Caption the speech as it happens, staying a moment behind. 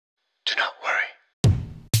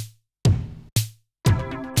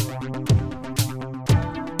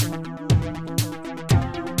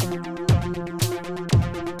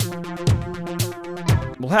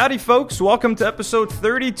Howdy folks, welcome to episode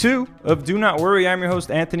 32 of Do Not Worry. I'm your host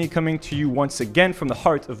Anthony, coming to you once again from the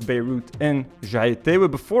heart of Beirut in Jaitewa.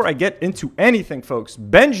 Before I get into anything folks,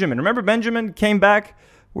 Benjamin, remember Benjamin came back?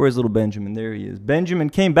 Where's little Benjamin? There he is. Benjamin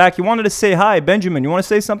came back. He wanted to say hi. Benjamin, you want to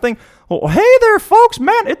say something? Oh, hey there, folks.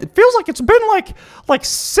 Man, it feels like it's been like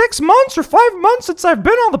 6 months or 5 months since I've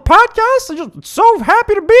been on the podcast. I'm just so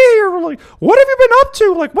happy to be here. Like, what have you been up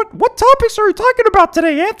to? Like, what topics are you talking about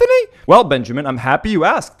today, Anthony? Well, Benjamin, I'm happy you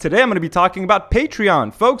asked. Today I'm going to be talking about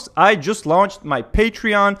Patreon. Folks, I just launched my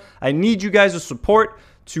Patreon. I need you guys' support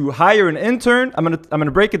to hire an intern. I'm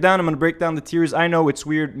gonna break it down. I'm gonna break down the tiers. I know it's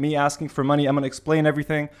weird, me asking for money. I'm gonna explain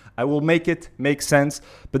everything. I will make it make sense.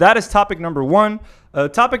 But that is topic number one.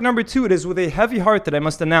 Topic number two, it is with a heavy heart that I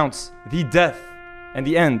must announce the death and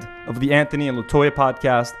the end of the Anthony and LaToya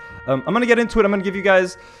podcast. I'm gonna get into it. I'm gonna give you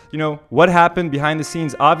guys, what happened behind the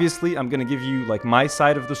scenes. Obviously, I'm gonna give you like my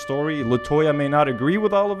side of the story. LaToya may not agree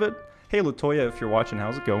with all of it. Hey, LaToya, if you're watching,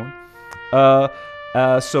 how's it going?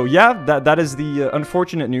 So yeah, that is the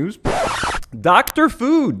unfortunate news. Dr.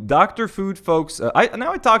 Food, folks.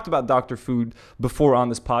 I talked about Dr. Food before on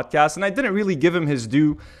this podcast, and I didn't really give him his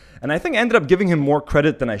due. And I think I ended up giving him more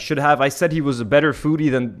credit than I should have. I said he was a better foodie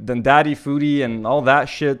than Daddy Foodie and all that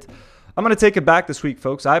shit. I'm gonna take it back this week,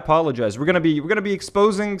 folks. I apologize. We're gonna be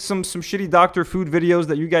exposing some shitty Dr. Food videos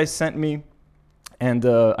that you guys sent me, and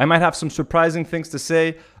I might have some surprising things to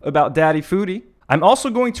say about Daddy Foodie. I'm also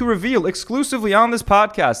going to reveal exclusively on this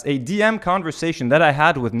podcast a DM conversation that I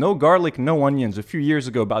had with No Garlic, No Onions a few years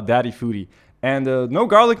ago about Daddy Foodie. And No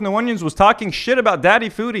Garlic, No Onions was talking shit about Daddy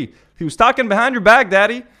Foodie. He was talking behind your back,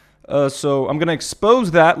 Daddy. So I'm going to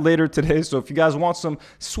expose that later today. So if you guys want some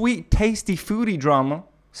sweet, tasty foodie drama,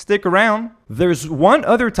 stick around. There's one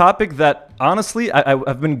other topic that, honestly,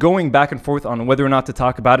 I've been going back and forth on whether or not to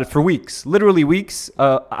talk about it for weeks. Literally weeks.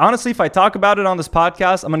 Honestly, if I talk about it on this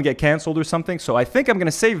podcast, I'm going to get canceled or something. So I think I'm going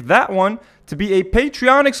to save that one to be a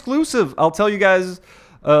Patreon exclusive. I'll tell you guys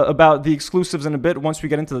about the exclusives in a bit once we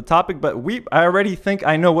get into the topic. But I already think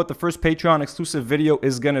I know what the first Patreon exclusive video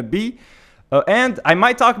is going to be. And I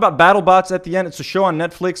might talk about BattleBots at the end. It's a show on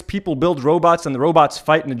Netflix. People build robots and the robots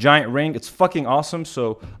fight in a giant ring. It's fucking awesome.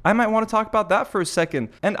 So I might want to talk about that for a second.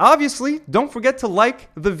 And obviously, don't forget to like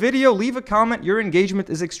the video, leave a comment. Your engagement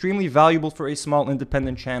is extremely valuable for a small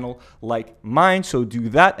independent channel like mine. So do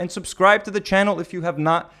that and subscribe to the channel if you have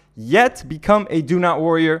not yet. Become a Do Not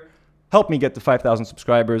Warrior. Help me get to 5,000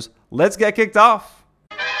 subscribers. Let's get kicked off.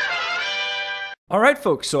 All right,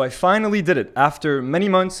 folks, so I finally did it. After many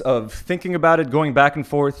months of thinking about it, going back and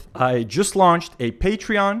forth, I just launched a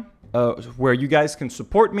Patreon where you guys can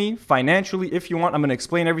support me financially if you want. I'm going to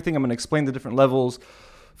explain everything. I'm going to explain the different levels.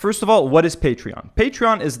 First of all, what is Patreon?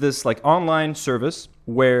 Patreon is this like online service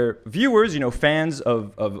where viewers, fans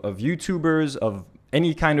of YouTubers, of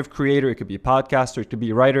any kind of creator, it could be a podcaster, it could be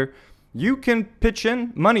a writer, you can pitch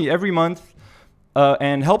in money every month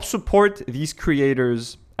and help support these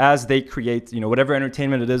creators as they create, whatever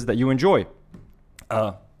entertainment it is that you enjoy.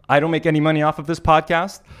 I don't make any money off of this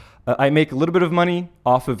podcast. I make a little bit of money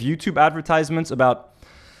off of YouTube advertisements, about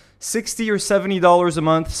 $60 or $70 a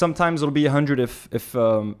month. Sometimes it'll be $100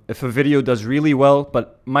 if a video does really well.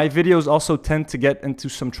 But my videos also tend to get into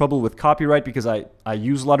some trouble with copyright because I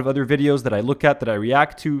use a lot of other videos that I look at, that I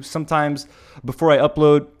react to. Sometimes before I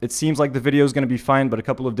upload, it seems like the video is going to be fine, but a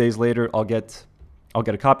couple of days later, I'll get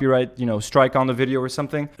a copyright, strike on the video or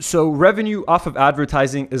something. So revenue off of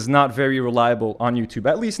advertising is not very reliable on YouTube,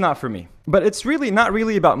 at least not for me. But it's really not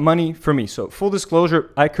really about money for me. So full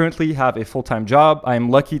disclosure, I currently have a full-time job. I'm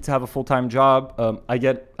lucky to have a full-time job. I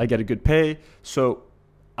get a good pay. So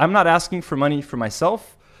I'm not asking for money for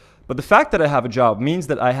myself. But the fact that I have a job means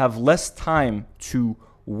that I have less time to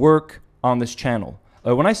work on this channel.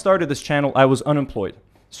 When I started this channel, I was unemployed.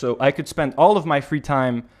 So I could spend all of my free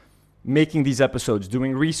time making these episodes,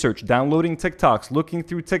 doing research, downloading TikToks, looking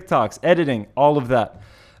through TikToks, editing, all of that.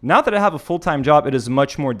 Now that I have a full-time job, it is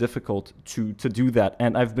much more difficult to do that.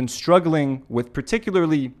 And I've been struggling with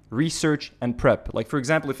particularly research and prep. Like, for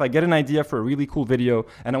example, if I get an idea for a really cool video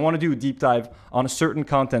and I want to do a deep dive on a certain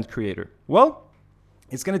content creator, well,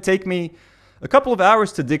 it's going to take me a couple of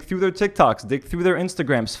hours to dig through their TikToks, dig through their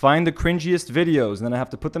Instagrams, find the cringiest videos, and then I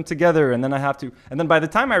have to put them together, and then by the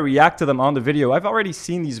time I react to them on the video, I've already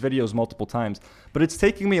seen these videos multiple times, but it's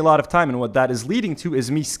taking me a lot of time, and what that is leading to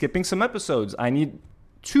is me skipping some episodes. I need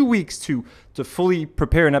 2 weeks to fully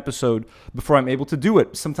prepare an episode before I'm able to do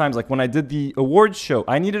it. Sometimes, like when I did the awards show,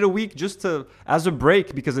 I needed a week just as a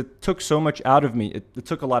break because it took so much out of me. It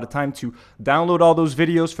took a lot of time to download all those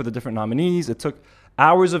videos for the different nominees. It took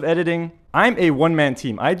hours of editing. I'm a one-man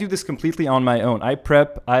team. I do this completely on my own. I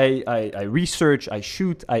prep, I research, I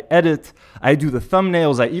shoot, I edit, I do the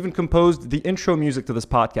thumbnails. I even composed the intro music to this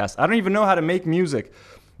podcast. I don't even know how to make music,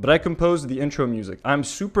 but I composed the intro music. I'm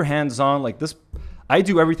super hands-on like this. I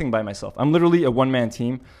do everything by myself. I'm literally a one-man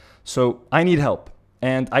team, so I need help.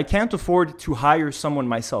 And I can't afford to hire someone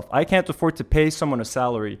myself. I can't afford to pay someone a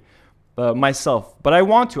salary myself, but I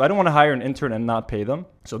want to. I don't want to hire an intern and not pay them.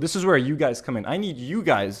 So this is where you guys come in. I need you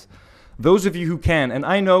guys, those of you who can. And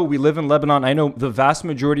I know we live in Lebanon. I know the vast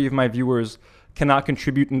majority of my viewers cannot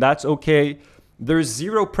contribute, and that's okay. There's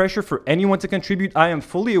zero pressure for anyone to contribute. I am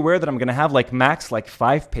fully aware that I'm going to have like max like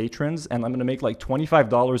 5 patrons, and I'm going to make like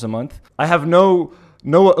 $25 a month. I have no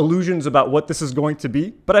illusions about what this is going to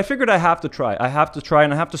be, but I figured I have to try. I have to try,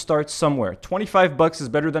 and I have to start somewhere. 25 bucks is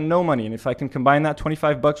better than no money, and if I can combine that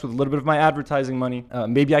 25 bucks with a little bit of my advertising money,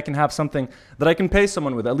 maybe I can have something that I can pay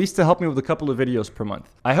someone with, at least to help me with a couple of videos per month.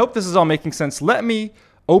 I hope this is all making sense. Let me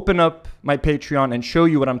open up my Patreon and show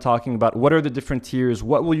you what I'm talking about. What are the different tiers?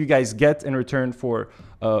 What will you guys get in return for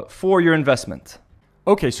your investment?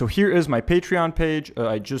 Okay, so here is my Patreon page.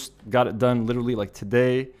 I just got it done literally like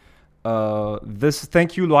today.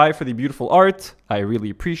 Thank you, LaToya, for the beautiful art. I really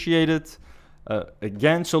appreciate it.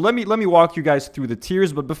 Again, so let me walk you guys through the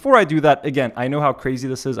tiers. But before I do that, again, I know how crazy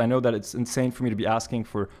this is. I know that it's insane for me to be asking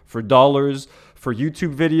for dollars for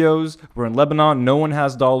YouTube videos. We're in Lebanon. No one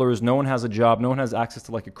has dollars. No one has a job. No one has access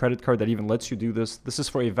to like a credit card that even lets you do this. This is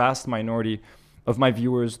for a vast minority of my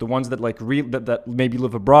viewers, the ones that like that maybe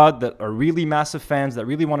live abroad, that are really massive fans, that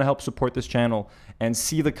really want to help support this channel and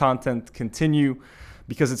see the content continue,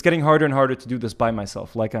 because it's getting harder and harder to do this by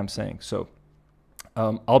myself, like I'm saying. So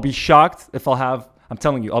I'll be shocked if I'm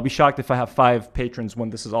telling you, I'll be shocked if I have 5 patrons when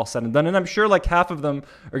this is all said and done. And I'm sure like half of them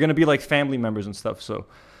are going to be like family members and stuff. So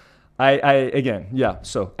again, yeah.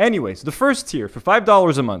 So anyways, the first tier for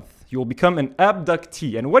 $5 a month, you will become an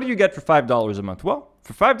abductee. And what do you get for $5 a month? Well,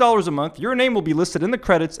 for $5 a month, your name will be listed in the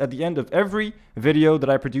credits at the end of every video that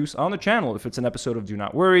I produce on the channel. If it's an episode of Do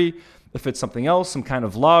Not Worry, if it's something else, some kind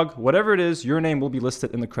of vlog, whatever it is, your name will be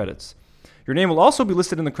listed in the credits. Your name will also be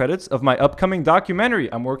listed in the credits of my upcoming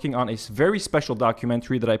documentary. I'm working on a very special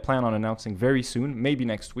documentary that I plan on announcing very soon, maybe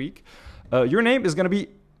next week. Your name is going to be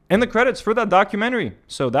in the credits for that documentary.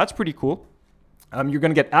 So that's pretty cool. You're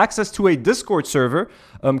going to get access to a Discord server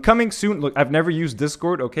coming soon. Look, I've never used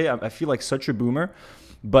Discord, okay? I feel like such a boomer.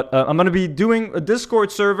 But I'm going to be doing a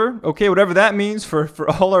Discord server, okay? Whatever that means for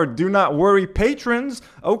all our Do Not Worry patrons,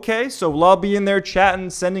 okay? So we'll all be in there chatting,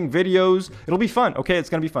 sending videos. It'll be fun, okay? It's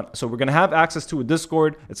going to be fun. So we're going to have access to a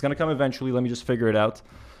Discord. It's going to come eventually. Let me just figure it out.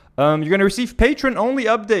 You're going to receive patron-only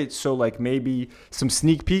updates. So like maybe some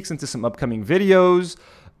sneak peeks into some upcoming videos,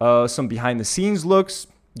 some behind-the-scenes looks,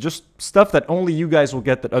 just stuff that only you guys will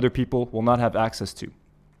get that other people will not have access to.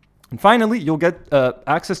 And finally, you'll get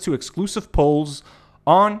access to exclusive polls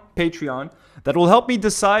on Patreon that will help me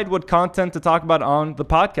decide what content to talk about on the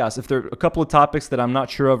podcast. If there are a couple of topics that I'm not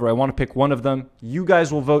sure of or I want to pick one of them, you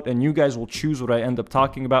guys will vote and you guys will choose what I end up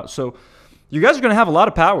talking about. So you guys are going to have a lot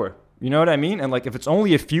of power. You know what I mean? And like if it's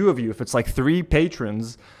only a few of you, if it's like 3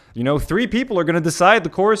 patrons, you know, 3 people are going to decide the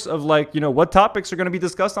course of like, you know, what topics are going to be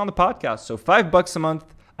discussed on the podcast. So $5 a month.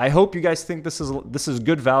 I hope you guys think this is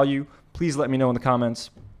good value. Please let me know in the comments.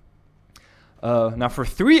 Now for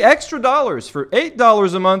 $3 extra, for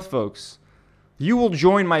 $8 a month, folks, you will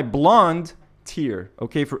join my blonde tier.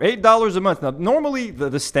 Okay, for $8 a month. Now normally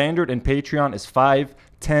the standard in Patreon is $5,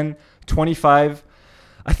 $10, $25.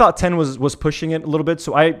 I thought 10 was pushing it a little bit,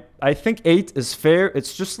 so I think 8 is fair.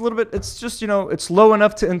 It's just a little bit, it's just, you know, it's low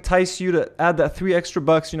enough to entice you to add that $3 extra,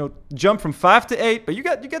 you know, jump from 5 to 8, but you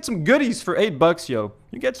get some goodies for $8, yo.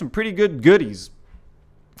 You get some pretty good goodies.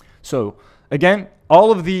 So again,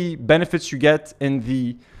 all of the benefits you get in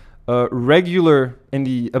the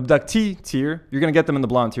abductee tier, you're gonna get them in the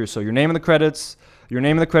blonde tier. So your name in the credits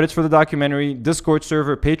for the documentary, Discord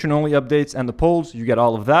server, patron-only updates, and the polls, you get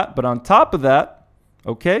all of that. But on top of that,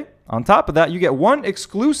 okay, you get 1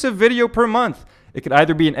 exclusive video per month. It could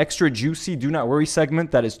either be an extra juicy Do Not Worry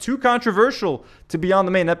segment that is too controversial to be on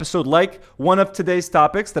the main episode, like one of today's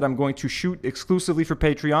topics that I'm going to shoot exclusively for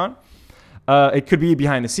Patreon. It could be a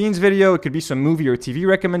behind-the-scenes video. It could be some movie or TV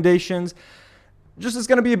recommendations. Just it's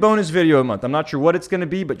going to be a bonus video a month. I'm not sure what it's going to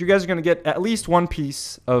be, but you guys are going to get at least 1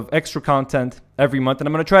 piece of extra content every month, and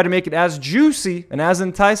I'm going to try to make it as juicy and as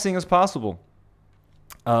enticing as possible.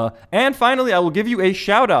 And finally, I will give you a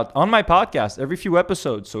shout out on my podcast every few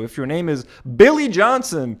episodes. So if your name is Billy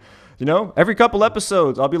Johnson, you know, every couple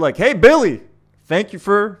episodes, I'll be like, hey, Billy, thank you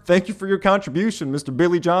for your contribution, Mr.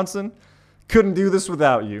 Billy Johnson. Couldn't do this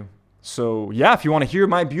without you. So yeah, if you want to hear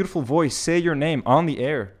my beautiful voice say your name on the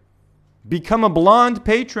air, Become a blonde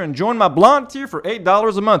patron. Join my blonde tier for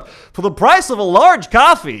 $8 a month for the price of a large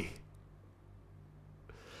coffee.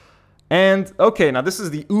 And, okay, now this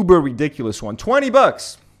is the uber ridiculous one. 20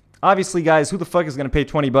 bucks. Obviously, guys, who the fuck is going to pay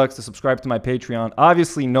 20 bucks to subscribe to my Patreon?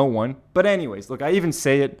 Obviously, no one. But anyways, look, I even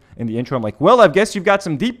say it in the intro. I'm like, well, I guess you've got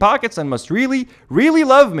some deep pockets and must really, really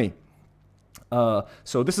love me.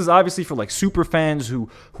 So this is obviously for like super fans who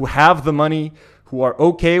have the money, who are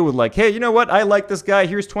okay with like, hey, you know what? I like this guy.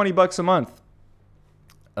 Here's 20 bucks a month.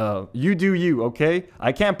 You do you, okay?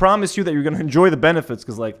 I can't promise you that you're going to enjoy the benefits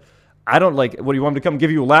because like, I don't like, what do you want me to come give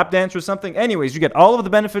you a lap dance or something? Anyways, you get all of the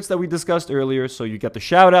benefits that we discussed earlier. So you get the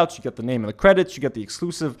shout outs, you get the name of the credits, you get the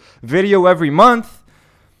exclusive video every month.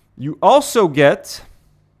 You also get,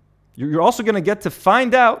 you're also going to get to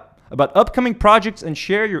find out about upcoming projects and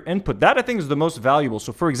share your input. That I think is the most valuable.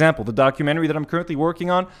 So for example, the documentary that I'm currently working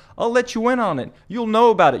on, I'll let you in on it. You'll know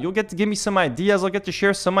about it. You'll get to give me some ideas. I'll get to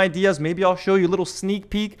share some ideas. Maybe I'll show you a little sneak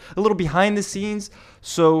peek, a little behind the scenes.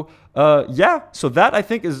 So yeah, so that I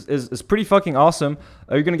think is pretty fucking awesome.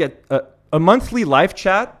 You're going to get a monthly live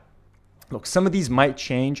chat. Look, some of these might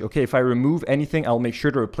change. Okay, if I remove anything, I'll make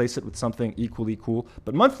sure to replace it with something equally cool.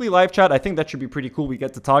 But monthly live chat, I think that should be pretty cool. We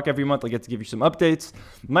get to talk every month. I get to give you some updates.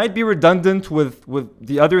 Might be redundant with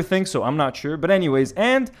the other things, so I'm not sure. But anyways,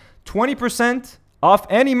 and 20% off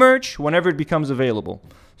any merch whenever it becomes available.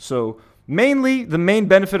 So mainly, the main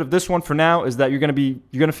benefit of this one for now is that you're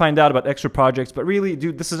gonna find out about extra projects. But really,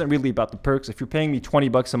 dude, this isn't really about the perks. If you're paying me 20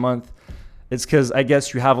 bucks a month, it's because I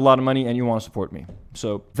guess you have a lot of money and you want to support me.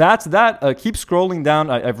 So that's that. Keep scrolling down.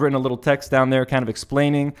 I've written a little text down there kind of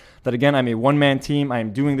explaining that, again, I'm a one-man team. I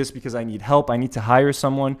am doing this because I need help. I need to hire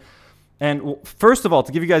someone. And well, first of all,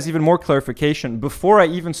 to give you guys even more clarification, before I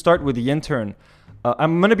even start with the intern,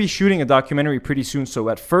 I'm going to be shooting a documentary pretty soon. So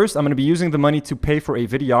at first, I'm going to be using the money to pay for a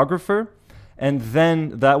videographer. And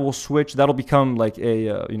then that will switch. That'll become like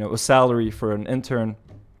a salary for an intern.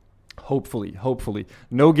 Hopefully.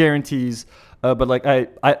 No guarantees. But like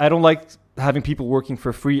I don't like having people working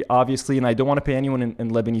for free, obviously, and I don't want to pay anyone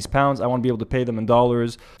in Lebanese pounds. I want to be able to pay them in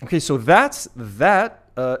dollars. Okay, so that's that.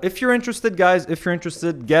 If you're interested, guys, get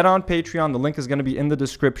on Patreon. The link is going to be in the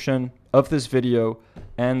description of this video.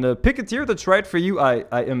 And pick a tier that's right for you.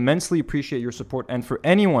 I immensely appreciate your support. And for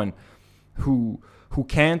anyone who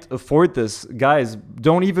can't afford this, guys, I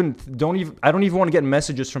don't even want to get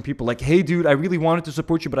messages from people like, hey dude, I really wanted to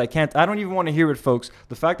support you, but I can't. I don't even want to hear it, folks.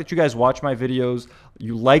 The fact that you guys watch my videos,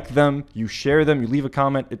 you like them, you share them, you leave a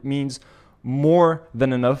comment, it means more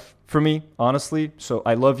than enough for me, honestly. So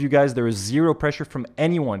I love you guys. There is zero pressure from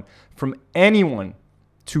anyone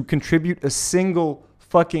to contribute a single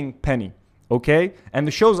fucking penny. Okay? And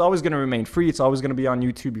the show is always going to remain free. It's always going to be on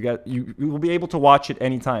YouTube. You will be able to watch it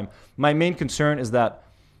anytime. My main concern is that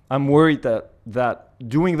I'm worried that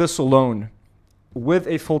doing this alone with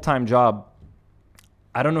a full-time job,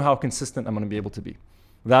 I don't know how consistent I'm going to be able to be.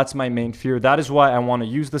 That's my main fear. That is why I want to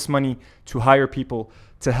use this money to hire people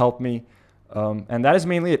to help me. And that is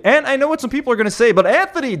mainly it. And I know what some people are going to say, but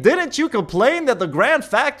Anthony, didn't you complain that the Grand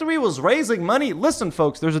Factory was raising money? Listen,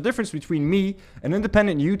 folks, there's a difference between me, an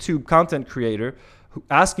independent YouTube content creator,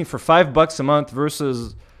 asking for $5 a month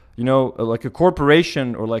versus, like a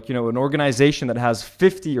corporation or like, an organization that has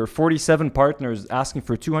 50 or 47 partners asking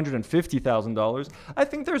for $250,000. I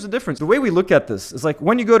think there's a difference. The way we look at this is like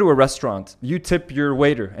when you go to a restaurant, you tip your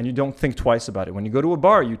waiter and you don't think twice about it. When you go to a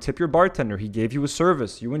bar, you tip your bartender. He gave you a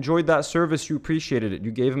service. You enjoyed that service. You appreciated it.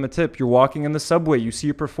 You gave him a tip. You're walking in the subway. You see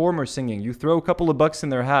a performer singing. You throw a couple of bucks in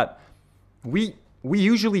their hat. We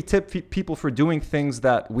usually tip people for doing things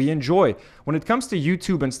that we enjoy. When it comes to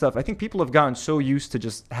YouTube and stuff, I think people have gotten so used to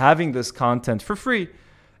just having this content for free.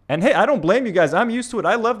 And hey, I don't blame you guys. I'm used to it.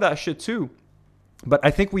 I love that shit too. But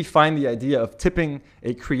I think we find the idea of tipping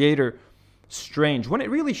a creator strange when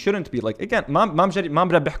it really shouldn't be. Like, again,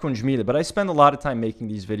 but I spend a lot of time making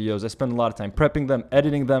these videos. I spend a lot of time prepping them,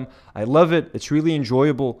 editing them. I love it. It's really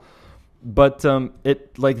enjoyable. But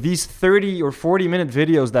these 30 or 40 minute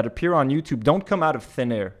videos that appear on YouTube don't come out of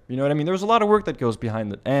thin air. You know what I mean? There's a lot of work that goes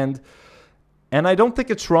behind it. And I don't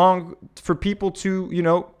think it's wrong for people to,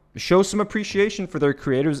 show some appreciation for their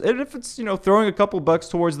creators. And if it's, throwing a couple bucks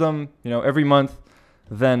towards them, every month,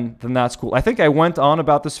 then that's cool. I think I went on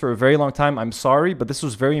about this for a very long time. I'm sorry, but this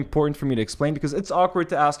was very important for me to explain because it's awkward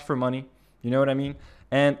to ask for money. You know what I mean?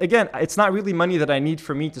 And again, it's not really money that I need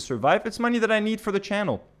for me to survive. It's money that I need for the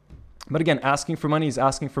channel. But again, asking for money is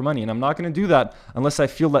asking for money. And I'm not going to do that unless I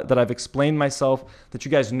feel that I've explained myself, that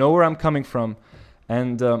you guys know where I'm coming from.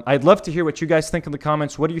 And I'd love to hear what you guys think in the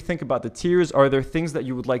comments. What do you think about the tiers? Are there things that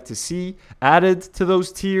you would like to see added to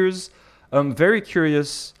those tiers? I'm very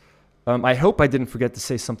curious. I hope I didn't forget to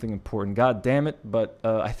say something important. God damn it. But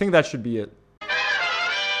I think that should be it.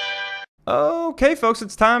 Okay, folks,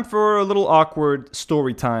 it's time for a little awkward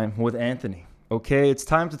story time with Anthony. Okay, it's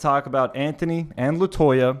time to talk about Anthony and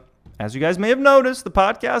LaToya. As you guys may have noticed, the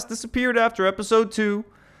podcast disappeared after episode 2.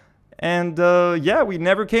 And yeah, we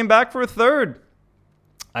never came back for a third.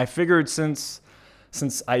 I figured since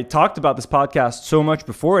I talked about this podcast so much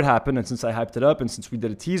before it happened, and since I hyped it up, and since we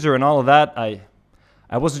did a teaser and all of that, I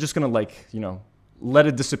wasn't just going to, let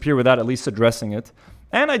it disappear without at least addressing it.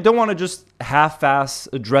 And I don't want to just half-ass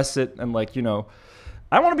address it and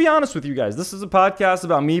I want to be honest with you guys. This is a podcast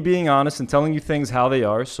about me being honest and telling you things how they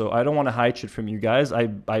are. So I don't want to hide shit from you guys. I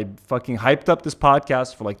fucking hyped up this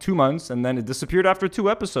podcast for 2 months and then it disappeared after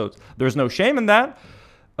 2 episodes. There's no shame in that.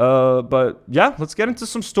 But yeah, let's get into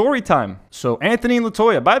some story time. So Anthony and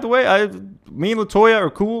LaToya. By the way, me and LaToya are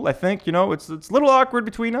cool. I think, it's a little awkward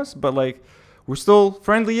between us, but we're still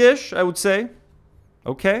friendly-ish, I would say.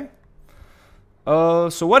 Okay.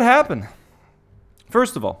 So what happened?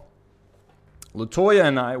 First of all, LaToya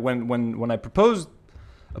and I, when I proposed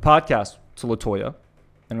a podcast to LaToya,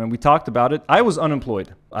 and when we talked about it, I was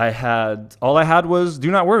unemployed. All I had was Do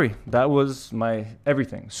Not Worry. That was my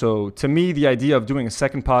everything. So to me, the idea of doing a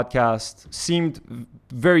second podcast seemed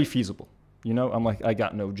very feasible. I'm I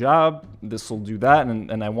got no job. This will do that.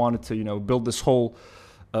 And I wanted to, build this whole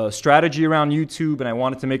strategy around YouTube, and I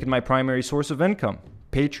wanted to make it my primary source of income.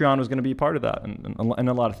 Patreon was going to be a part of that and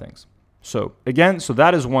a lot of things. So again,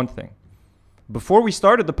 that is one thing. Before we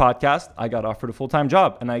started the podcast, I got offered a full-time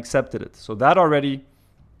job and I accepted it. So that already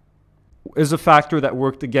is a factor that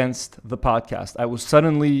worked against the podcast. I was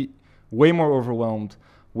suddenly way more overwhelmed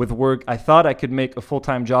with work. I thought I could make a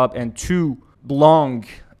full-time job and 2 long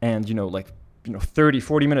and 30,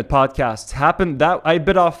 40-minute podcasts happen. That I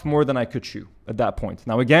bit off more than I could chew at that point.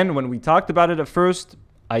 Now again, when we talked about it at first,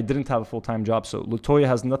 I didn't have a full-time job, so LaToya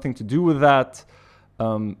has nothing to do with that.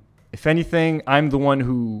 If anything, I'm the one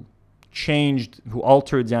who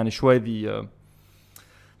altered the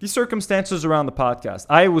circumstances around the podcast.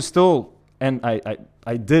 I was still, and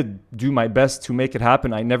I did do my best to make it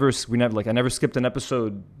happen. I never skipped an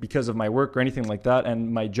episode because of my work or anything like that.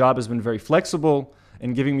 And my job has been very flexible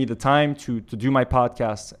in giving me the time to do my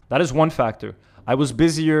podcasts. That is one factor. I was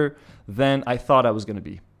busier than I thought I was going to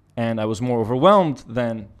be. And I was more overwhelmed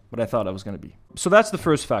than what I thought I was going to be. So that's the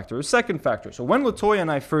first factor. The second factor. So when LaToya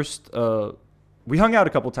and I first, we hung out a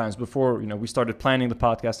couple times before, we started planning the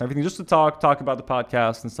podcast and everything, just to talk about the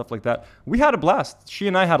podcast and stuff like that. We had a blast. She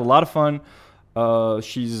and I had a lot of fun.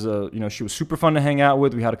 She was super fun to hang out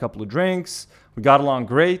with. We had a couple of drinks. We got along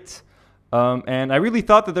great. And I really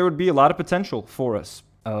thought that there would be a lot of potential for us.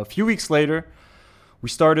 A few weeks later, we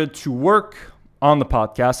started to work on the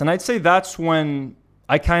podcast. And I'd say that's when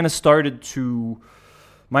I kind of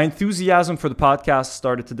my enthusiasm for the podcast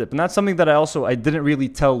started to dip. And that's something that I didn't really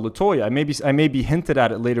tell LaToya. I maybe hinted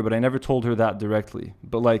at it later, but I never told her that directly.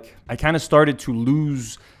 But I kind of started to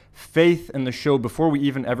lose faith in the show before we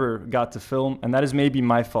even ever got to film. And that is maybe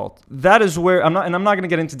my fault. That is where I'm not going to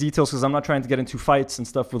get into details because I'm not trying to get into fights and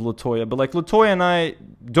stuff with LaToya. But LaToya and I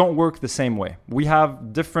don't work the same way. We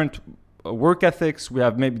have different work ethics. We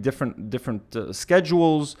have maybe different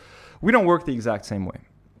schedules. We don't work the exact same way.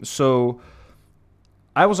 So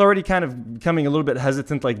I was already kind of becoming a little bit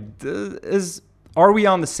hesitant, are we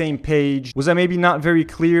on the same page? Was I maybe not very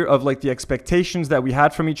clear of the expectations that we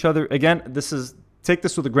had from each other? Again, take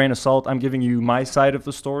this with a grain of salt. I'm giving you my side of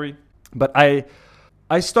the story. But I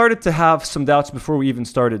started to have some doubts before we even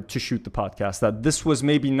started to shoot the podcast that this was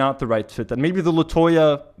maybe not the right fit, that maybe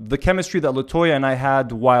the chemistry that LaToya and I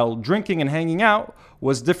had while drinking and hanging out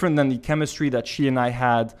was different than the chemistry that she and I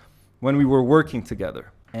had when we were working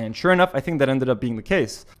together. And sure enough, I think that ended up being the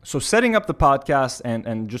case. So setting up the podcast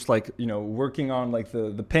and just working on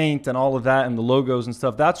the paint and all of that and the logos and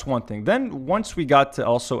stuff, that's one thing. Then once we got to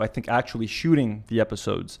also, I think, actually shooting the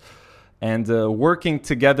episodes and working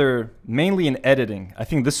together mainly in editing, I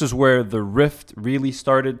think this is where the rift really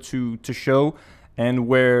started to show and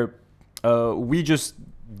where we just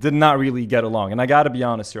did not really get along. And I got to be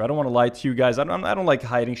honest here. I don't want to lie to you guys. I don't like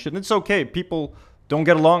hiding shit. And it's okay. People don't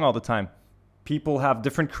get along all the time. People have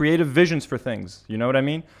different creative visions for things. You know what I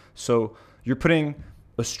mean? So you're putting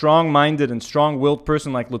a strong-minded and strong-willed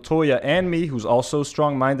person like LaToya and me, who's also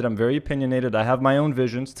strong-minded. I'm very opinionated. I have my own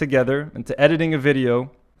visions together into editing a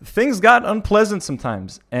video. Things got unpleasant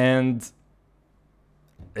sometimes, and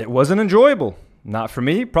it wasn't enjoyable. Not for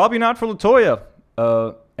me, probably not for LaToya.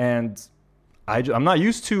 And I'm not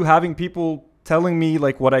used to having people telling me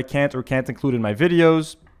what I can't or can't include in my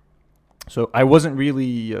videos. So I wasn't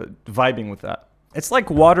really vibing with that. It's like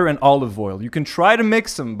water and olive oil. You can try to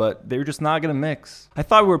mix them, but they're just not going to mix. I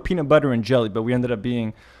thought we were peanut butter and jelly, but we ended up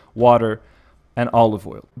being water and olive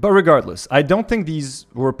oil. But regardless, I don't think these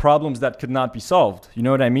were problems that could not be solved. You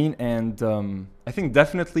know what I mean? And I think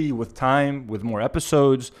definitely with time, with more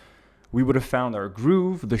episodes, we would have found our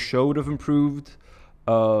groove. The show would have improved.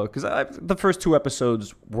 Because the first 2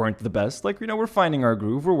 episodes weren't the best. Like, you know, we're finding our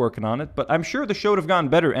groove. We're working on it. But I'm sure the show would have gotten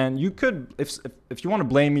better. And you could, if you want to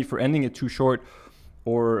blame me for ending it too short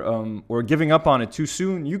or giving up on it too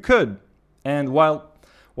soon, you could. And while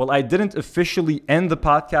I didn't officially end the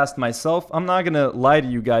podcast myself, I'm not going to lie to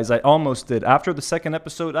you guys. I almost did. After the 2nd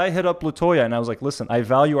episode, I hit up LaToya and I was like, listen, I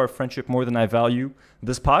value our friendship more than I value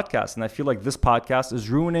this podcast. And I feel like this podcast is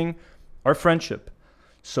ruining our friendship.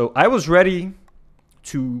 So I was ready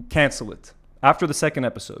to cancel it after the 2nd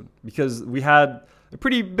episode because we had a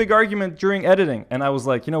pretty big argument during editing. And I was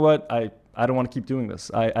like, you know what? I don't want to keep doing this.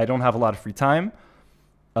 I don't have a lot of free time.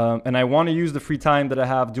 And I want to use the free time that I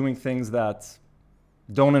have doing things that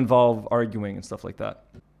don't involve arguing and stuff like that.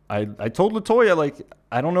 I told LaToya, like,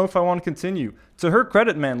 I don't know if I want to continue. To her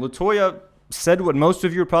credit, man, LaToya said what most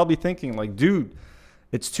of you are probably thinking. Like, dude,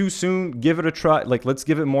 it's too soon. Give it a try. Like, let's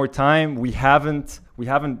give it more time. We haven't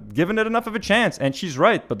given it enough of a chance. And she's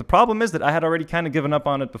right. But the problem is that I had already kind of given up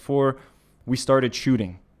on it before we started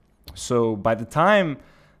shooting. So by the time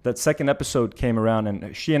that 2nd episode came around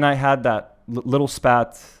and she and I had that little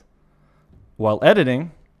spat while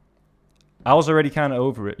editing, I was already kind of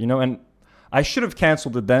over it, you know, and I should have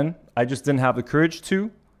canceled it then. I just didn't have the courage to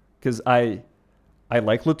because I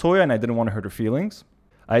like LaToya and I didn't want to hurt her feelings.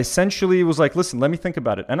 I essentially was like, listen, let me think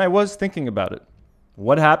about it. And I was thinking about it.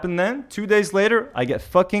 What happened then? 2 days later, I get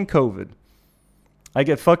fucking COVID. I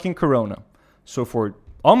get fucking corona. So for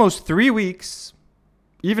almost 3 weeks,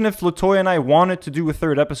 even if LaToya and I wanted to do a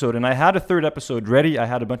 3rd episode, and I had a 3rd episode ready, I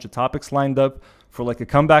had a bunch of topics lined up for like a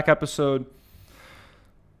comeback episode.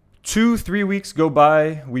 2-3 weeks go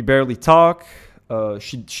by, we barely talk.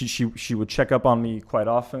 She would check up on me quite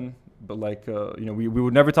often, but like you know, we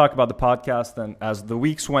would never talk about the podcast. And as the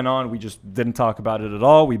weeks went on, we just didn't talk about it at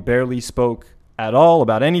all. We barely spoke at all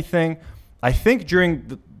about anything. I think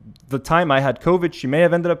during the time I had COVID, she may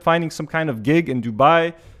have ended up finding some kind of gig in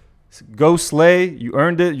Dubai. Go slay, you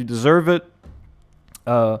earned it, you deserve it.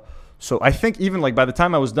 So I think even like by the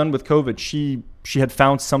time I was done with COVID, she had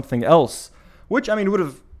found something else, which I mean would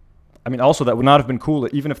have. I mean, also that would not have been cool.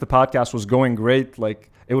 Even if the podcast was going great, like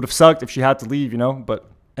it would have sucked if she had to leave, you know.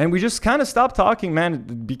 And we just kind of stopped talking, man.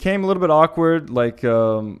 It became a little bit awkward. Like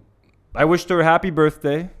I wished her a happy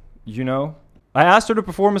birthday, you know. I asked her to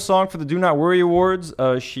perform a song for the Do Not Worry Awards.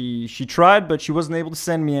 She tried, but she wasn't able to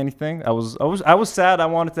send me anything. I was sad. I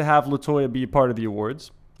wanted to have LaToya be a part of the awards.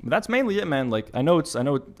 But that's mainly it, man. Like I know it's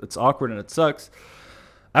awkward and it sucks.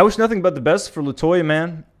 I wish nothing but the best for LaToya,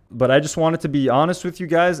 man. But I just wanted to be honest with you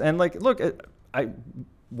guys. And like, look,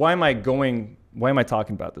 why am I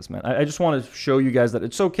talking about this, man? I just want to show you guys that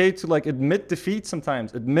it's okay to like admit defeat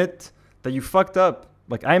sometimes. Admit that you fucked up.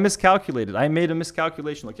 Like I miscalculated. I made a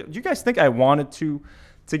miscalculation. Like, do you guys think I wanted to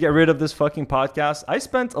get rid of this fucking podcast? I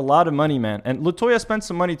spent a lot of money, man. And LaToya spent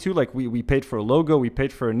some money too. Like we paid for a logo. We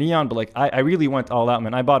paid for a neon. But like I really went all out,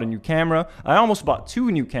 man. I bought a new camera. I almost bought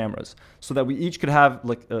 2 new cameras so that we each could have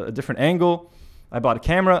like a different angle. I bought a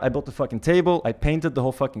camera, I built a fucking table, I painted the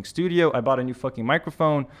whole fucking studio, I bought a new fucking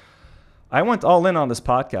microphone. I went all in on this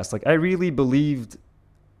podcast. Like, I really believed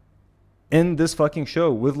in this fucking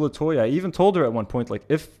show with LaToya. I even told her at one point, like,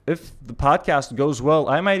 if the podcast goes well,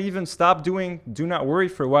 I might even stop doing Do Not Worry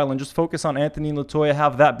for a while and just focus on Anthony and LaToya,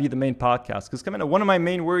 have that be the main podcast. Because one of my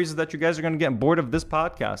main worries is that you guys are going to get bored of this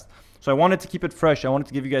podcast. So I wanted to keep it fresh. I wanted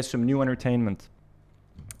to give you guys some new entertainment.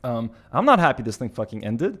 I'm not happy this thing fucking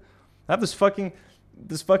ended. I have this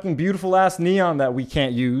fucking beautiful ass neon that we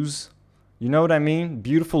can't use. You know what I mean?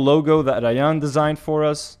 Beautiful logo that Ryan designed for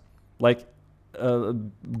us. Like a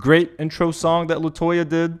great intro song that LaToya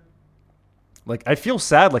did. Like I feel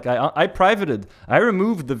sad. Like I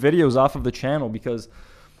removed the videos off of the channel because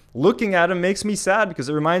looking at them makes me sad because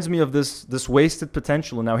it reminds me of this wasted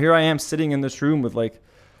potential. And now here I am sitting in this room with like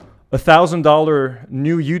 $1,000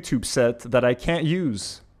 new YouTube set that I can't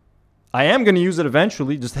use. I am going to use it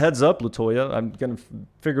eventually. Just heads up, LaToya. I'm going to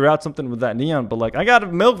figure out something with that neon. But, like, I got to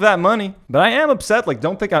milk that money. But I am upset. Like,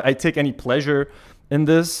 don't think I take any pleasure in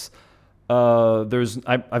this.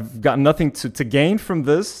 I've got nothing to gain from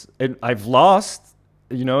this. I've lost.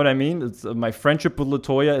 You know what I mean? My friendship with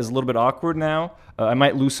LaToya is a little bit awkward now. I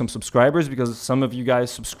might lose some subscribers because some of you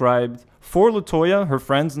guys subscribed for LaToya, her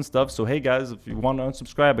friends and stuff. So, hey, guys, if you want to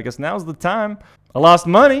unsubscribe, I guess now's the time. I lost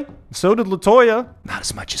money. So did LaToya. Not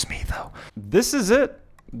as much as me, though. This is it.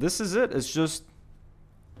 It's just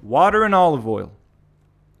Water and olive oil.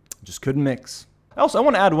 Just couldn't mix. I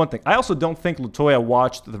want to add one thing. I also don't think LaToya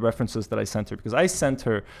watched the references that I sent her, because I sent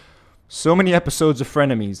her so many episodes of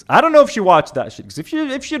Frenemies. I don't know if she watched that shit, because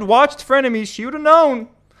if she had watched Frenemies, she would have known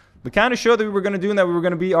the kind of show that we were going to do and that we were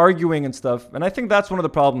going to be arguing and stuff. And I think that's one of the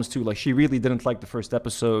problems too. Like, she really didn't like the first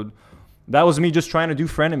episode. That was me just trying to do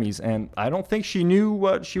Frenemies, and I don't think she knew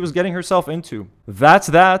what she was getting herself into. That's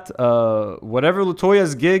that. Whatever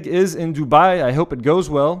LaToya's gig is in Dubai, I hope it goes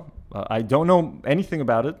well. I don't know anything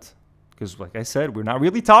about it, because like I said, we're not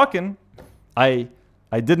really talking.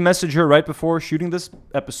 I did message her right before shooting this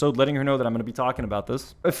episode, letting her know that I'm going to be talking about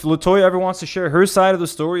this. If LaToya ever wants to share her side of the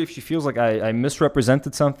story, if she feels like I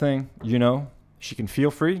misrepresented something, you know, she can feel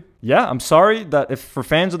free. Yeah, I'm sorry that if for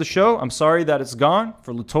fans of the show, I'm sorry that it's gone.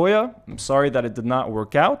 For LaToya, I'm sorry that it did not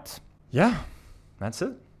work out. Yeah, that's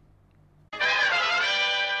it.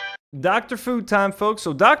 Dr. Food time, folks.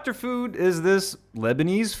 So Dr. Food is this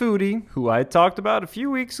Lebanese foodie who I talked about a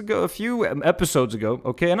few episodes ago,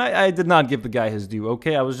 okay? And I did not give the guy his due,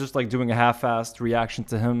 okay? I was just like doing a half-assed reaction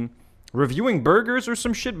to him reviewing burgers or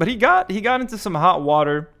some shit. But he got into some hot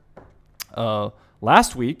water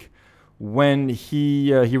last week when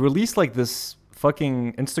he released like this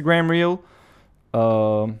fucking Instagram reel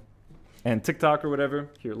and TikTok or whatever.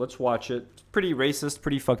 Here, let's watch it. It's pretty racist,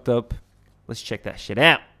 pretty fucked up. Let's check that shit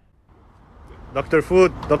out. Dr.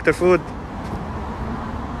 Food.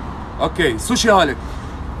 اوكي سوشي هوليك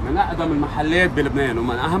من اقدم المحلات بلبنان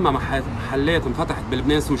ومن اهم محلات انفتحت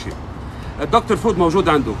بلبنان سوشي. الدكتور فود موجود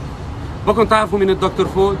عنده. بدكم تعرفوا مين الدكتور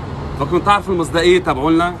فود؟ بدكم تعرفوا المصداقيه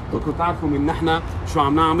تبعولنا؟ بدكم تعرفوا مين نحن؟ شو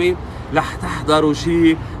عم نعمل؟ رح تحضروا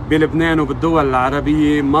شيء بلبنان وبالدول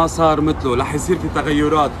العربيه ما صار مثله، رح يصير في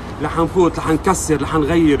تغيرات، رح نفوت، رح نكسر، رح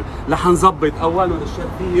نغير، رح نظبط، اولهم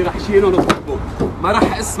الشرقيه رح شيلهم وصحبهم، ما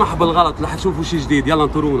رح اسمح بالغلط، رح تشوفوا شيء جديد، يلا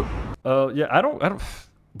انطرونا. Yeah, I don't.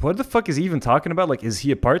 What the fuck is he even talking about? Like, is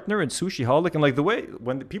he a partner in Sushi Holic? And like the way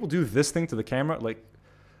when people do this thing to the camera, like,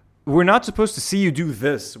 we're not supposed to see you do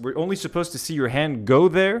this. We're only supposed to see your hand go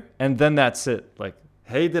there, and then that's it. Like,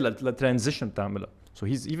 hey, la transition tamila. So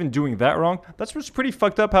he's even doing that wrong. That's what's pretty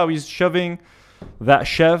fucked up, how he's shoving that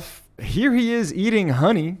chef. Here he is eating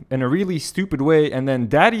honey in a really stupid way, and then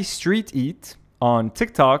Daddy Street Eat on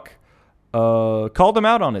TikTok called him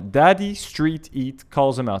out on it. Daddy Street Eat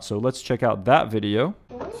calls him out. So let's check out that video.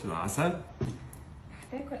 شو عسل؟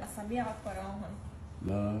 تاكل اصابيعك وراهم.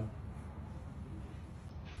 لا.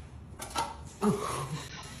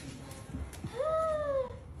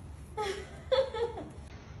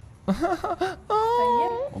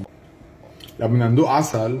 لو بدنا ندوق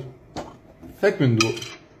عسل هيك بندوق.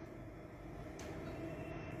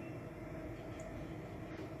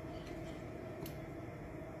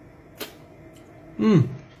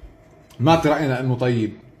 ما ترأينا انه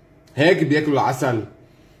طيب. هيك بياكلوا العسل،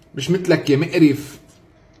 مش مثلك يا مقرف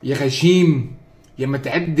يا غشيم يا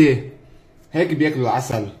متعدي. هيك بياكلوا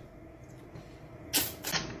العسل.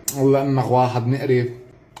 والله انك واحد مقرف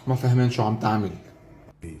ما فهمين شو عم تعمل.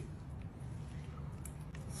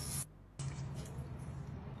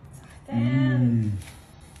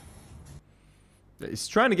 He's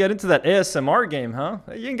trying to get into that ASMR game, huh?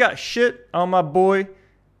 You ain't got shit on my boy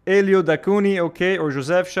Elio Dacuni, okay, or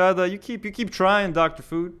Joseph Shada. You keep trying, Dr.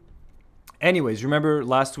 Food. Anyways, remember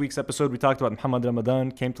last week's episode we talked about Muhammad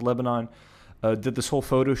Ramadan came to Lebanon, did this whole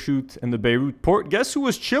photo shoot in the Beirut port. Guess who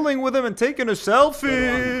was chilling with him and taking a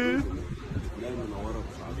selfie?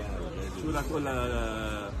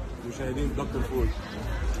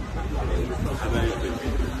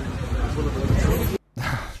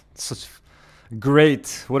 Such great.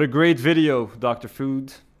 What a great video, Dr. Food.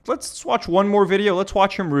 Let's watch one more video. Let's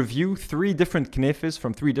watch him review 3 different knafes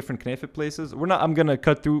from 3 different knafe places. I'm gonna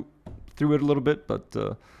cut through it a little bit, but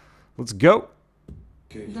let's go.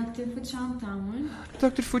 دكتور فود شو عم تعمل؟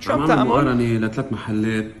 دكتور فود شو عم عم تعمل؟ مقارنة ل3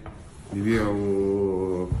 محلات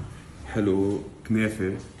بيبيعوا حلو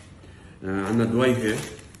كنافة. عندنا دويهة،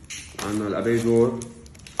 عندنا الأبيدور،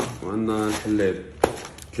 وعندنا الحلاب.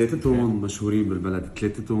 ثلاثتهم مشهورين بالبلد،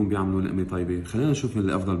 ثلاثتهم بيعملوا لقمة طيبة. خلينا نشوف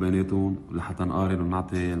اللي أفضل بيناتهم لحتى نقارن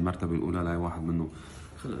ونعطي المرتبة الأولى لأي واحد منهم.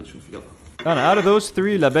 خلينا نشوف يلا. Out of those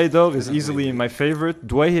 3, La Beidor is easily my favorite.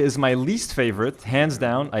 Douaihe is my least favorite, hands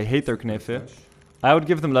down. I hate their knefe. I would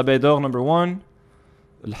give them La Beidor number 1,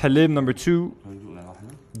 Al Halib number 2,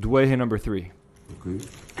 Douaihe number 3. اوكي.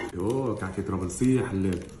 يوه كعكة ربلسية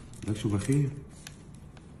حلاب. لك شو بخير.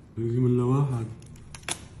 بيجي من لواحد.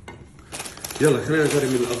 يلا خلينا نجرب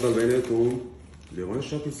من الافضل بيناتهم. اللي وين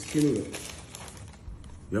شاطر السكين ولا؟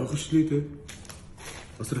 يا اخو شليته.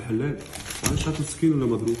 قصر الحلاب. وين شاطر السكين ولا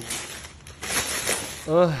مضروب؟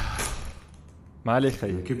 ما عليك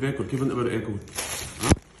خيي. كيف باكل؟ كيف نقدر اكل؟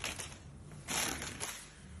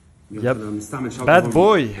 يب. بنستعمل شوكة باد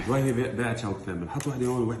بوي. دواهي باعت شوكتين، بنحط وحده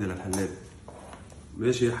هون ووحده للحلاب.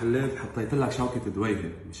 ماشي يا حلاب، حطيت لك شوكة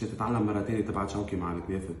دواهي مشان تتعلم مرة ثانية تبعت شوكة مع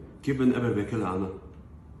الكنافة. كيف بنقبر باكلها أنا؟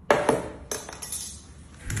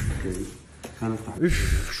 اوكي خلينا نفتح.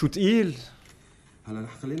 اوف شو تقيل. هلا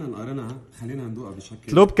رح خلينا نقارنها، خلينا ندوقها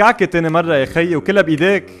بشكل. طلب كعكة تاني مرة يا خيي وكلها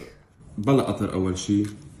بإيديك. بلا قطر أول شي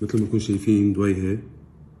مثل ما نكون شايفين دوايهة.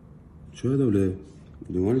 شو هذا ولاد؟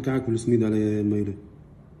 وين الكعك والسميد على الميلة؟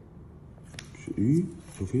 شو إيه؟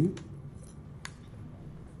 شايفين؟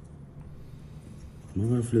 ما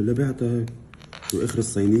بعرف لا بعتها هيك. شو آخر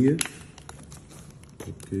الصينية؟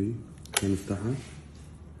 أوكي خلينا نفتحها.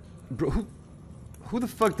 Bro, who the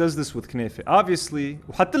fuck does this with كنافة? Obviously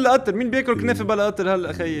وحط لها قطر. مين بياكل كنافة بلا قطر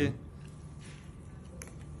هلا خيي؟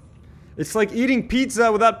 It's like eating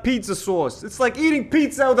pizza without pizza sauce. It's like eating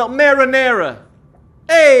pizza without marinara.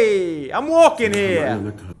 Hey, I'm walking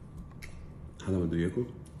here. حدا بده ياكل؟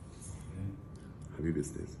 حبيبي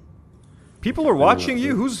استاذ. People are watching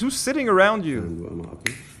you. Who's sitting around you?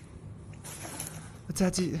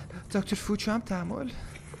 تاتي دكتور فود شو عم تعمل؟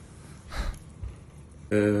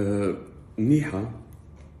 منيحة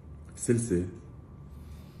سلسة.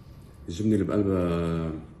 الجبنة اللي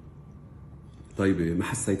بقلبها طيبة، ما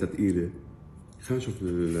حسيتها ثقيلة. خلينا نشوف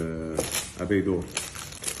العبيدور.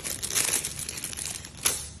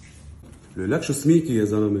 لك شو سميكي يا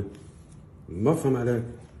زلمة؟ ما بفهم عليك.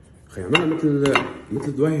 خي اعملها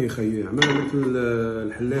مثل دواهي خيي، اعملها مثل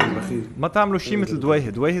الحلال الأخير. ما تعملوا شيء مثل دوايهة.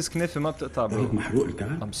 دوايهة كنافة ما بتقطع برو. محروق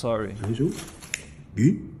الكعك؟ I'm sorry. خلينا نشوف.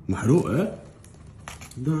 ايه؟ محروق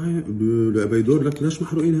العبيدور لك ليش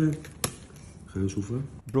محروقين هيك؟ خلينا نشوفها.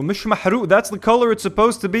 برو مش محروق. That's the color it's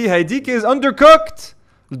supposed to be. هيديك is undercooked.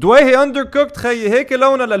 الدوايهة undercooked خيي. هيك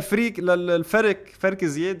لونها للفرك. فرك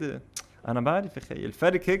زيادة. أنا بعرف يا خيي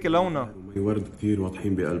الفرك هيك لونها. مي ورد كثير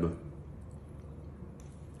واضحين بقلبها.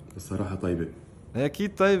 الصراحة طيبة.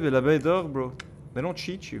 أكيد طيبة لبيدور برو. They don't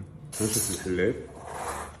cheat you. خلينا نشوف الحلاب.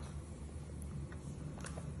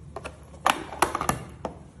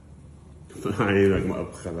 عينك ما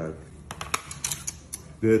أبخلك.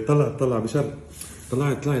 طلع بشر.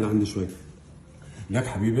 طلعي لعندي شوي. لك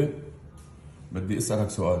حبيبي بدي أسألك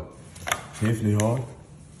سؤال. شايفني هون؟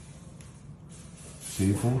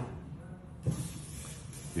 شايفه؟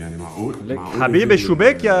 يعني معقول حبيبي شو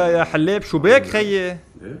بك يا حلاب؟ شو بك خيي؟ ايه؟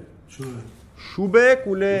 شو هذا؟ شو بك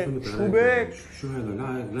ولا شو بك؟ شو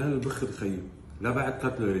هذا؟ لا البخ خيي. لا بعت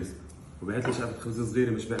كاتلريز وبعت لي شقفة خبز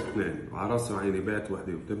صغيرة مش بعت اثنين وعلى راسي وعيني بعت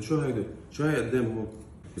وحدة. طيب شو هيدا؟ شو هي قدام هون؟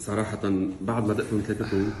 بصراحة بعد ما دقتهم 3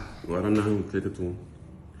 توم وقرناهم 3 توم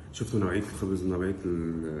شفتوا نوعية الخبز ونوعية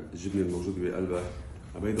الجبنة الموجودة بقلبها.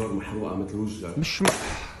 عبيدور محروقة مثل وجهك. مش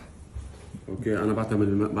اوكي انا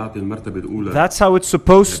بعطي المرتبة الأولى. That's how it's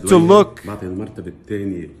supposed to look. بعطي المرتبة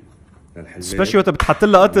الثانية للحلاب. سبيشلي وقت بتحط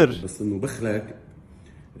لها قطر. بس انه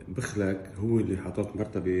بخلك هو اللي حاطط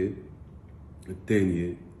مرتبة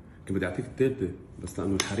الثانية. كنت بدي اعطيك الثالثة بس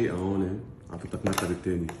لأنه الحريقة هون اعطيتك مرتبة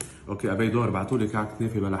الثانية. اوكي ابي دور بعتوا لي كعك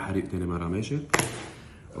كنافة بلا حريق ثاني مرة ماشي؟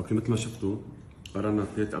 اوكي مثل ما شفتوا قررنا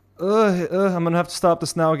 3. I'm gonna have to stop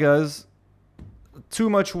this now guys. Too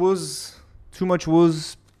much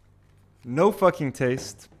was. No fucking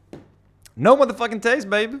taste. No motherfucking taste,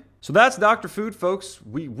 baby. So that's Dr. Food, folks.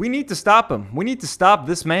 We need to stop him. We need to stop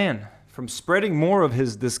this man from spreading more of his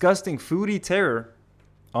disgusting foodie terror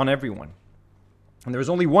on everyone. And there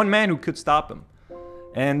was only one man who could stop him.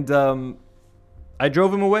 And I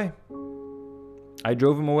drove him away.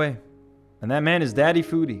 And that man is Daddy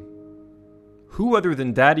Foodie. Who other than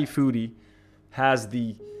Daddy Foodie has the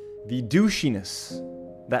douchiness,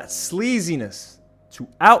 that sleaziness to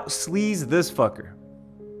out-sleaze this fucker?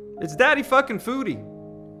 It's Daddy fucking Foodie.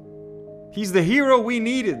 He's the hero we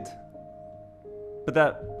needed, but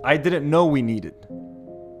that I didn't know we needed.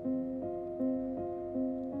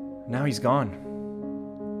 Now he's gone.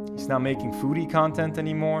 He's not making foodie content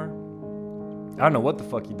anymore. I don't know what the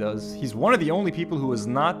fuck he does. He's one of the only people who has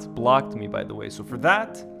not blocked me, by the way. So for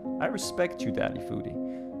that, I respect you, Daddy Foodie.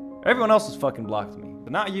 Everyone else has fucking blocked me,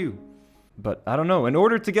 but not you. But I don't know. In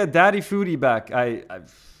order to get Daddy Foodie back,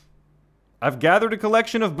 I've gathered a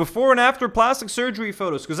collection of before and after plastic surgery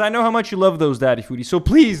photos because I know how much you love those, Daddy Foodie. So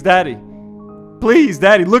please, Daddy,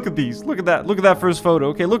 look at these. Look at that first photo.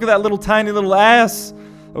 Okay, look at that little tiny little ass.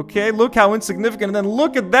 Okay, look how insignificant. And then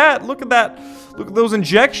look at that. Look at those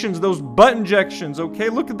injections, those butt injections. Okay,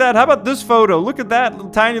 look at that. How about this photo? Look at that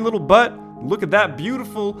little tiny little butt. Look at that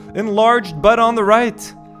beautiful enlarged butt on the right.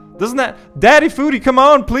 Doesn't that, Daddy Foodie, come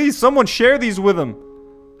on, please, someone share these with him.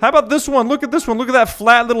 How about this one? Look at this one. Look at that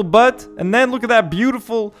flat little butt. And then look at that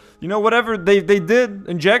beautiful, you know, whatever they did,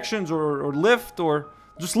 injections or lift or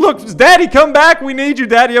Just look, just, Daddy, come back. We need you,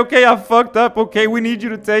 Daddy. Okay, I fucked up. Okay, we need you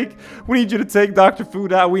to take Dr.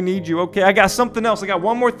 Food out. We need you. Okay, I got something else. I got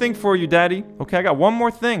one more thing for you, Daddy. Okay, I got one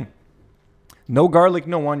more thing. No garlic,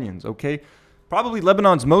 no onions, okay? Probably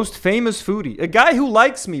Lebanon's most famous foodie. A guy who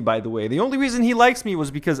likes me, by the way. The only reason he likes me was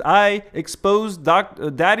because I exposed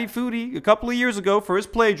Daddy Foodie a couple of years ago for his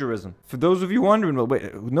plagiarism. For those of you wondering, well,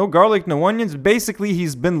 wait, no garlic, no onions. Basically,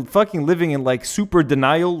 he's been fucking living in like super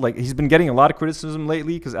denial. Like he's been getting a lot of criticism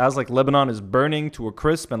lately because as like Lebanon is burning to a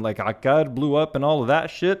crisp and like Akkad blew up and all of that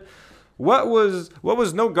shit. What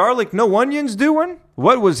was no garlic, no onions doing?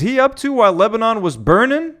 What was he up to while Lebanon was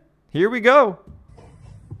burning? Here we go.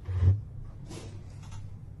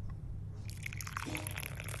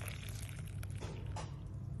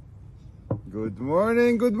 Good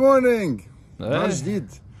morning, good morning. نهار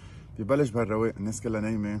جديد ببلش بهالرواق، الناس كلها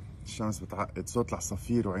نايمة، الشمس بتعقد، صوت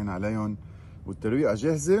العصافير وعين عليهم، والترويقة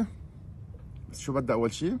جاهزة. بس شو بدها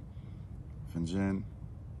أول شي؟ فنجان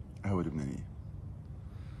قهوة لبنانية.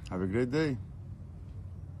 Have a great day.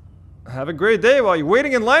 Have a great day while you're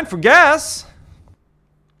waiting in line for gas.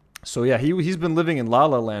 So yeah, he's been living in La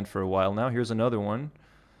La Land for a while now. Here's another one.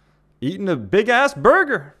 Eating a big ass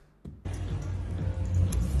burger.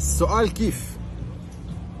 السؤال كيف؟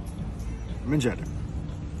 منجرب.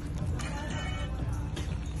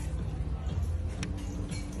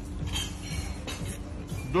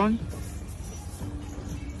 Done.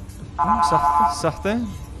 صحتين.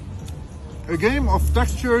 A game of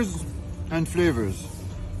textures and flavors.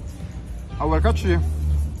 أول كاتشي.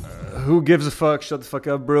 Who gives a fuck? Shut the fuck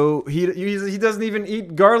up, bro. He doesn't even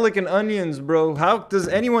eat garlic and onions, bro. How does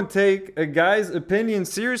anyone take a guy's opinion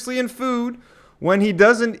seriously in food when he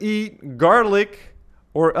doesn't eat garlic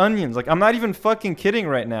or onions? Like, I'm not even fucking kidding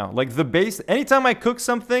right now. Like, the base, anytime I cook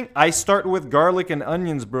something, I start with garlic and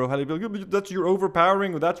onions, bro. How do you be like, that's your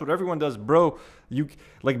overpowering, or that's what everyone does, bro. You,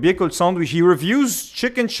 like, بياكل sandwich. He reviews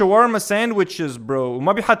chicken shawarma sandwiches, bro.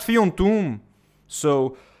 وما بيحط فيهم توم.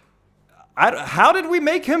 So, how did we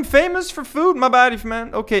make him famous for food? My bad,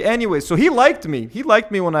 man. Okay, anyway, so he liked me. He liked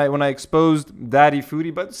me when I exposed Daddy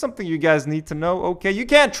Foodie, but it's something you guys need to know. Okay, you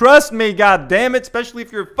can't trust me, god damn it, especially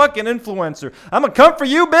if you're a fucking influencer. I'm gonna come for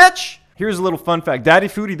you, bitch. Here's a little fun fact. Daddy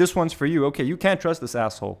Foodie, this one's for you. Okay, you can't trust this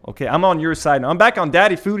asshole. Okay, I'm on your side now. I'm back on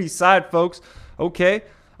Daddy Foodie's side, folks. Okay,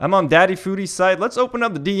 I'm on Daddy Foodie's side. Let's open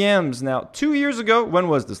up the DMs now. 2 years ago, when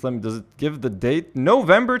was this? Does it give the date?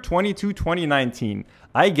 November 22, 2019.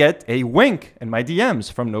 I get a wink in my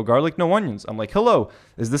DMs from No Garlic, No Onions. I'm like, hello,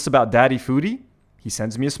 is this about Daddy Foodie? He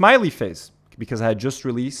sends me a smiley face because I had just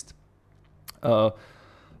released a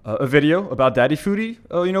video about Daddy Foodie,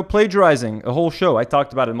 you know, plagiarizing a whole show. I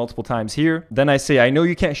talked about it multiple times here. Then I say, I know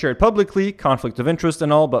you can't share it publicly, conflict of interest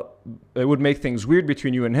and all, but it would make things weird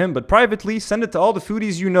between you and him. But privately, send it to all the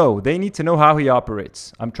foodies you know. They need to know how he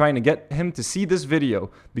operates. I'm trying to get him to see this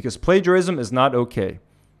video because plagiarism is not okay.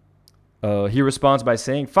 He responds by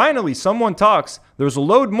saying, finally, someone talks. There's a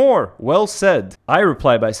load more. Well said. I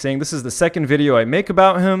reply by saying, this is the second video I make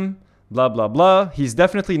about him. Blah, blah, blah. He's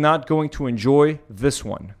definitely not going to enjoy this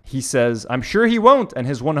one. He says, I'm sure he won't. And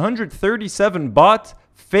his 137 bot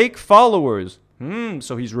fake followers.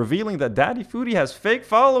 So he's revealing that Daddy Foodie has fake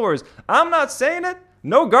followers. I'm not saying it.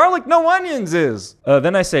 No garlic, no onions is.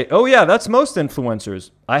 Then I say, oh yeah, that's most influencers.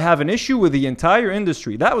 I have an issue with the entire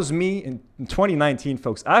industry. That was me in 2019,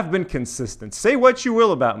 folks. I've been consistent. Say what you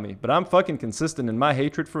will about me, but I'm fucking consistent in my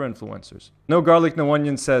hatred for influencers. No garlic, no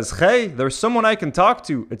onions says, hey, there's someone I can talk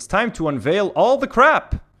to. It's time to unveil all the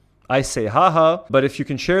crap. I say, haha, but if you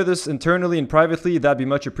can share this internally and privately, that'd be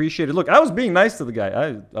much appreciated. Look, I was being nice to the guy.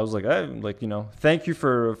 I was like, you know, thank you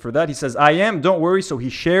for that. He says, I am, don't worry. So he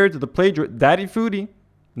shared the plagiarism. Daddy Foodie,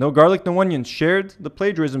 No Garlic, No Onions, shared the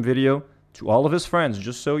plagiarism video to all of his friends,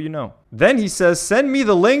 just so you know. Then he says, send me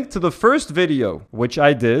the link to the first video, which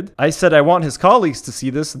I did. I said I want his colleagues to see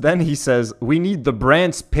this. Then he says, we need the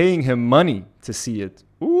brands paying him money to see it.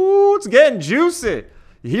 Ooh, it's getting juicy.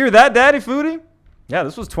 You hear that, Daddy Foodie? Yeah,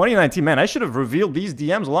 this was 2019. Man, I should have revealed these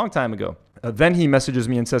DMs a long time ago. Then he messages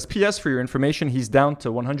me and says, P.S. for your information, he's down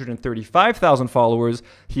to 135,000 followers.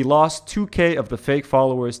 He lost 2K of the fake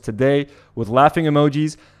followers today with laughing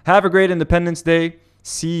emojis. Have a great Independence Day.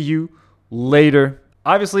 See you later.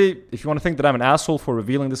 Obviously, if you want to think that I'm an asshole for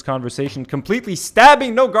revealing this conversation, completely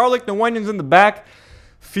stabbing No Garlic, No Onions in the back,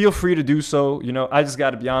 feel free to do so. You know, I just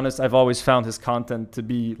got to be honest. I've always found his content to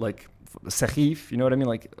be like sakhif. You know what I mean?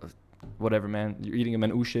 Like, whatever, man. You're eating a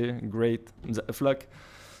manouche. Great.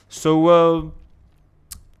 So,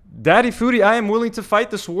 Daddy Foodie, I am willing to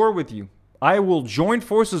fight this war with you. I will join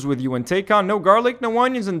forces with you and take on No Garlic, No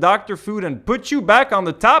Onions, and Dr. Food and put you back on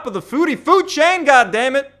the top of the foodie food chain,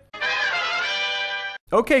 goddammit!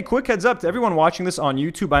 Okay, quick heads up to everyone watching this on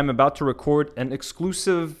YouTube. I'm about to record an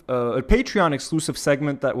exclusive, a Patreon exclusive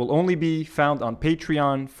segment that will only be found on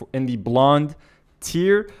Patreon in the blonde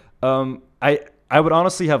tier. I would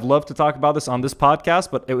honestly have loved to talk about this on this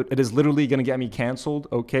podcast, but it is literally going to get me canceled,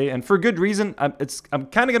 okay? And for good reason. I'm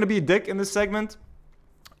kind of going to be a dick in this segment.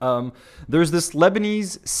 There's this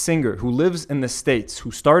Lebanese singer who lives in the States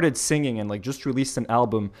who started singing and like just released an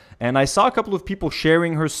album. And I saw a couple of people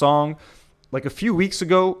sharing her song like a few weeks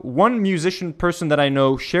ago. One musician person that I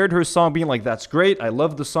know shared her song being like, that's great. I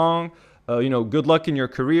love the song. You know, good luck in your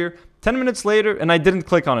career. 10 minutes later, and I didn't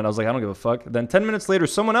click on it. I was like, I don't give a fuck. Then 10 minutes later,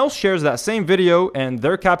 someone else shares that same video, and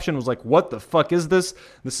their caption was like, what the fuck is this?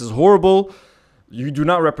 This is horrible. You do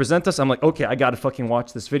not represent us. I'm like, okay, I gotta fucking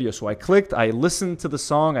watch this video. So I clicked, I listened to the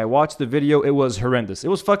song, I watched the video. It was horrendous. It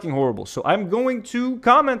was fucking horrible. So I'm going to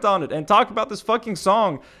comment on it and talk about this fucking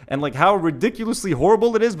song and like how ridiculously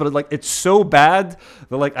horrible it is, but like it's so bad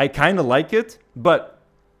that like I kind of like it. But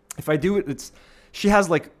if I do it, she has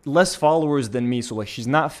like less followers than me, so like she's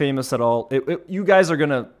not famous at all. You guys are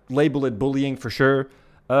gonna label it bullying for sure.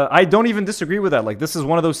 I don't even disagree with that. Like, this is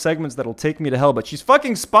one of those segments that'll take me to hell, but she's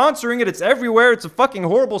fucking sponsoring it. It's everywhere. It's a fucking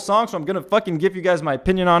horrible song, so I'm gonna fucking give you guys my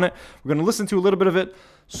opinion on it. We're gonna listen to a little bit of it.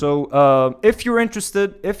 So if you're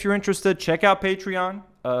interested, check out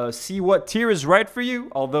Patreon. See what tier is right for you.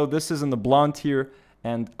 Although this is in the blonde tier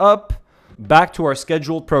and up. Back to our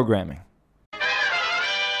scheduled programming.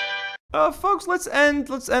 Folks, let's end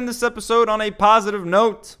this episode on a positive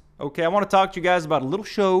note. Okay, I want to talk to you guys about a little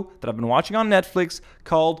show that I've been watching on Netflix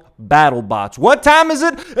called BattleBots. What time is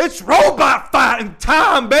it? It's robot fighting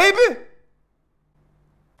time, baby!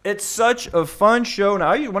 It's such a fun show.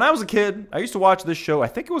 Now, when I was a kid, I used to watch this show. I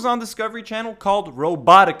think it was on Discovery Channel called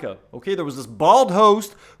Robotica. Okay, there was this bald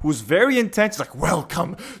host who was very intense. He's like,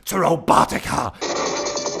 welcome to Robotica.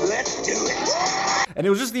 Let's do it. And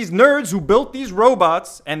it was just these nerds who built these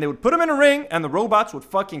robots, and they would put them in a ring, and the robots would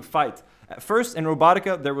fucking fight. At first, in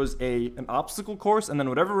Robotica, there was an obstacle course, and then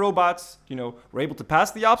whatever robots, you know, were able to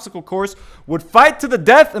pass the obstacle course would fight to the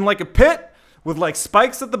death in like a pit with like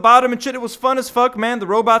spikes at the bottom and shit. It was fun as fuck, man. The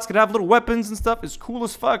robots could have little weapons and stuff. It's cool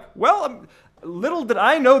as fuck. Well, little did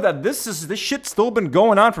I know that this shit's still been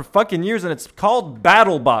going on for fucking years, and it's called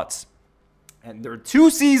BattleBots. And there are 2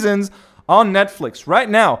 seasons on Netflix right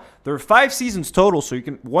now. There are 5 seasons total, so you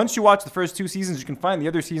can, once you watch the first 2 seasons, you can find the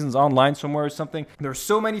other seasons online somewhere or something. There are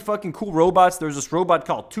so many fucking cool robots. There's this robot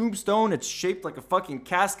called Tombstone. It's shaped like a fucking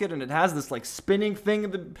casket, and it has this like spinning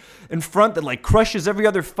thing in front that like crushes every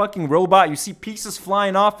other fucking robot. You see pieces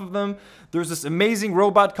flying off of them. There's this amazing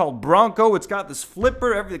robot called Bronco. It's got this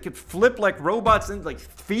flipper. It could flip like robots and like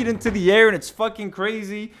feet into the air, and it's fucking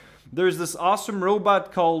crazy. There's this awesome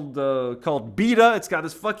robot called Beta. It's got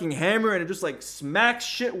this fucking hammer, and it just like smacks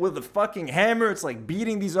shit with a fucking hammer. It's like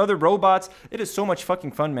beating these other robots. It is so much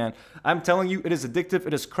fucking fun, man. I'm telling you, it is addictive.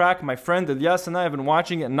 It is crack. My friend Elias and I have been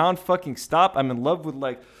watching it non-fucking stop. I'm in love with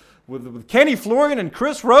like with Kenny Florian and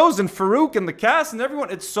Chris Rose and Farouk and the cast and everyone.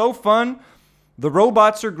 It's so fun. The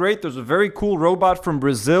robots are great. There's a very cool robot from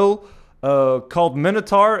Brazil called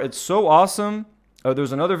Minotaur. It's so awesome.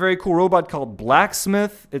 There's another very cool robot called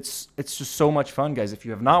Blacksmith. It's just so much fun, guys. If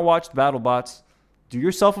you have not watched BattleBots, do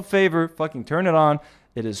yourself a favor. Fucking turn it on.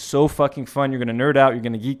 It is so fucking fun. You're going to nerd out. You're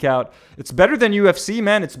going to geek out. It's better than UFC,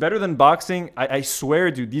 man. It's better than boxing. I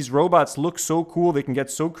swear, dude. These robots look so cool. They can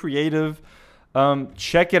get so creative.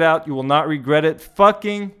 Check it out. You will not regret it.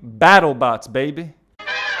 Fucking BattleBots, baby.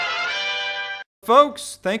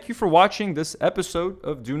 Folks, thank you for watching this episode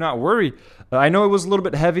of Do Not Worry. I know it was a little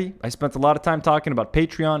bit heavy. I spent a lot of time talking about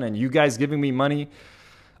Patreon and you guys giving me money.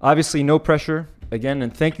 Obviously, no pressure. Again,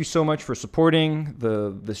 and thank you so much for supporting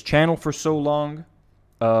this channel for so long.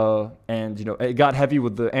 And, you know, it got heavy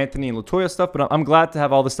with the Anthony and LaToya stuff, but I'm glad to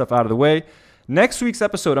have all this stuff out of the way. Next week's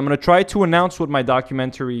episode, I'm going to try to announce what my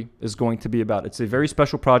documentary is going to be about. It's a very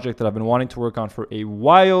special project that I've been wanting to work on for a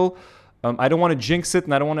while. I don't want to jinx it,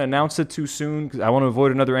 and I don't want to announce it too soon because I want to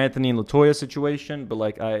avoid another Anthony and LaToya situation. But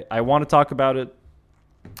like, I want to talk about it.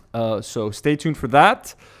 So stay tuned for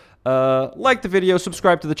that. Like the video,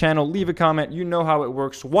 subscribe to the channel, leave a comment. You know how it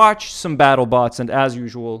works. Watch some BattleBots, and as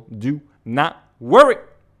usual, do not worry.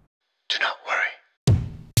 Do not worry.